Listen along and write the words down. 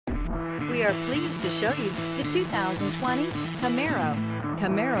We are pleased to show you the 2020 Camaro.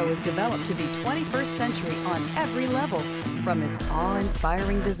 Camaro is developed to be 21st century on every level, from its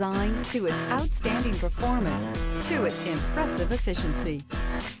awe-inspiring design to its outstanding performance to its impressive efficiency.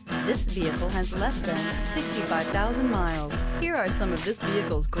 This vehicle has less than 65,000 miles. Here are some of this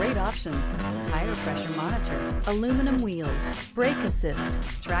vehicle's great options: tire pressure monitor, aluminum wheels, brake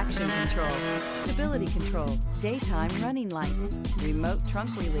assist, traction control, stability control, daytime running lights, remote trunk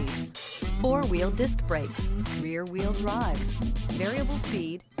release, four-wheel disc brakes, rear-wheel drive, variable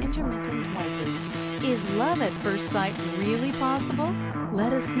speed, intermittent wipers. Is love at first sight really possible?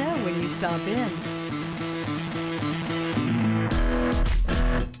 Let us know when you stop in.